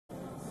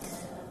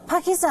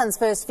Pakistan's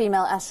first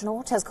female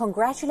astronaut has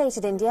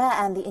congratulated India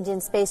and the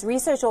Indian Space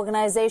Research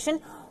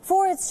Organization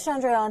for its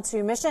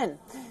Chandrayaan-2 mission.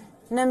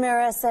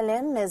 Namira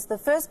Salim is the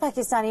first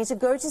Pakistani to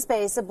go to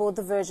space aboard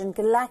the Virgin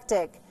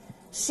Galactic.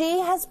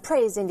 She has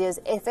praised India's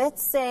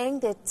efforts,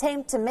 saying the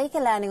attempt to make a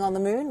landing on the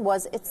moon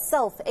was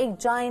itself a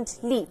giant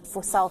leap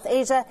for South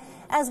Asia,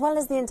 as well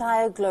as the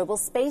entire global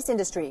space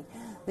industry.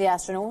 The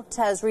astronaut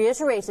has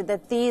reiterated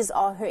that these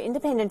are her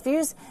independent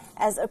views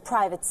as a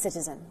private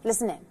citizen.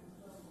 Listen in.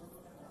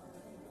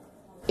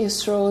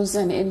 ISRO's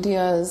and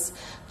India's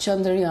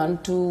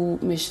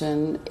Chandrayaan-2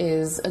 mission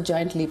is a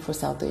giant leap for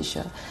South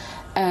Asia.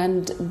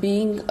 And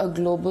being a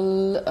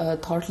global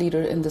thought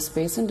leader in the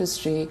space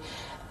industry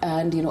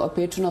and, a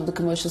patron of the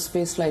Commercial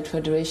Spaceflight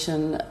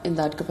Federation in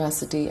that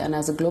capacity, and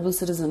as a global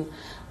citizen,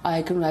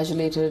 I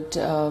congratulated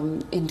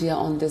India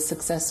on this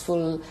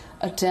successful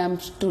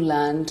attempt to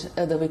land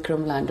the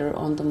Vikram lander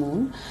on the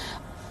moon.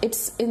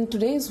 It's in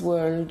today's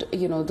world,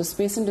 the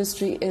space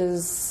industry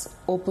is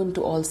open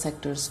to all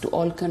sectors, to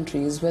all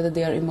countries, whether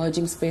they are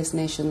emerging space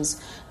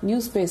nations, new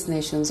space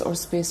nations, or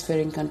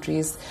spacefaring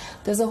countries.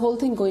 There's a whole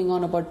thing going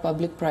on about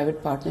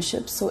public-private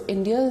partnerships. So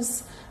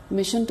India's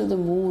mission to the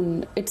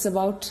moon, it's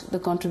about the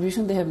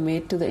contribution they have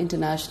made to the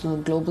international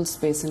global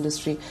space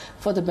industry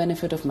for the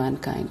benefit of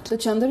mankind. The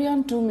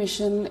Chandrayaan-2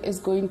 mission is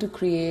going to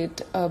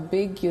create a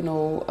big,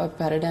 a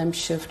paradigm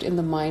shift in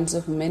the minds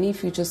of many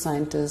future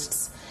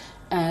scientists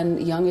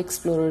and young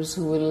explorers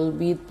who will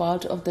be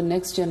part of the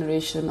next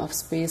generation of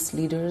space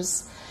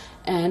leaders.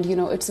 And,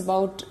 it's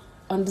about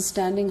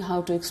understanding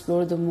how to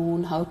explore the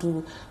moon, how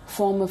to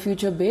form a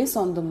future base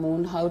on the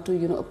moon, how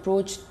to,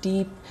 approach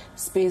deep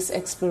space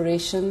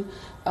exploration.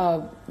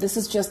 This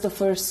is just the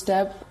first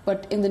step,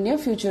 but in the near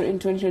future, in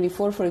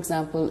 2024, for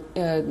example,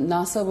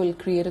 NASA will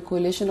create a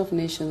coalition of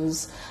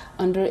nations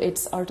under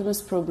its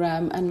Artemis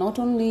program and not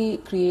only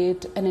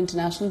create an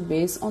international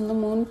base on the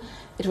moon,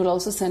 it will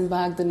also send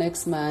back the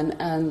next man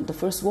and the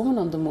first woman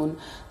on the moon.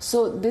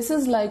 So this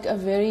is like a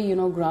very,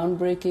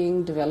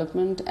 groundbreaking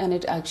development, and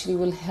it actually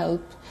will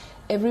help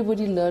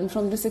everybody learn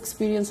from this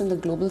experience in the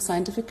global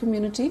scientific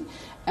community.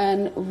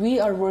 And we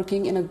are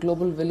working in a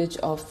global village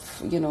of,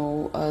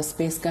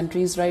 space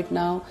countries right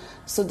now.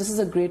 So this is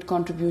a great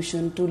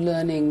contribution to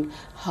learning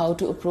how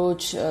to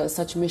approach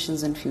such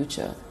missions in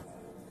future.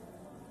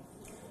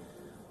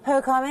 Her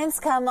comments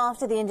come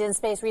after the Indian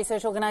Space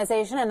Research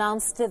Organization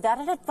announced that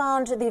it had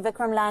found the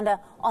Vikram lander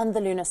on the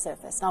lunar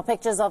surface. Now,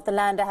 pictures of the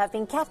lander have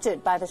been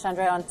captured by the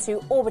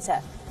Chandrayaan-2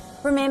 orbiter.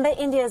 Remember,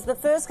 India is the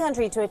first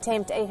country to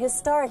attempt a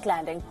historic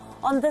landing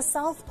on the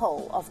south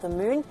pole of the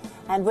moon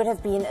and would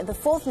have been the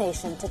fourth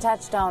nation to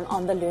touch down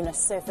on the lunar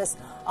surface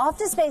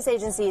after space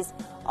agencies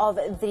of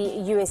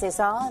the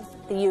USSR,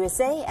 the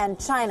USA and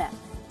China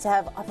to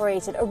have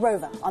operated a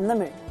rover on the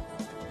moon.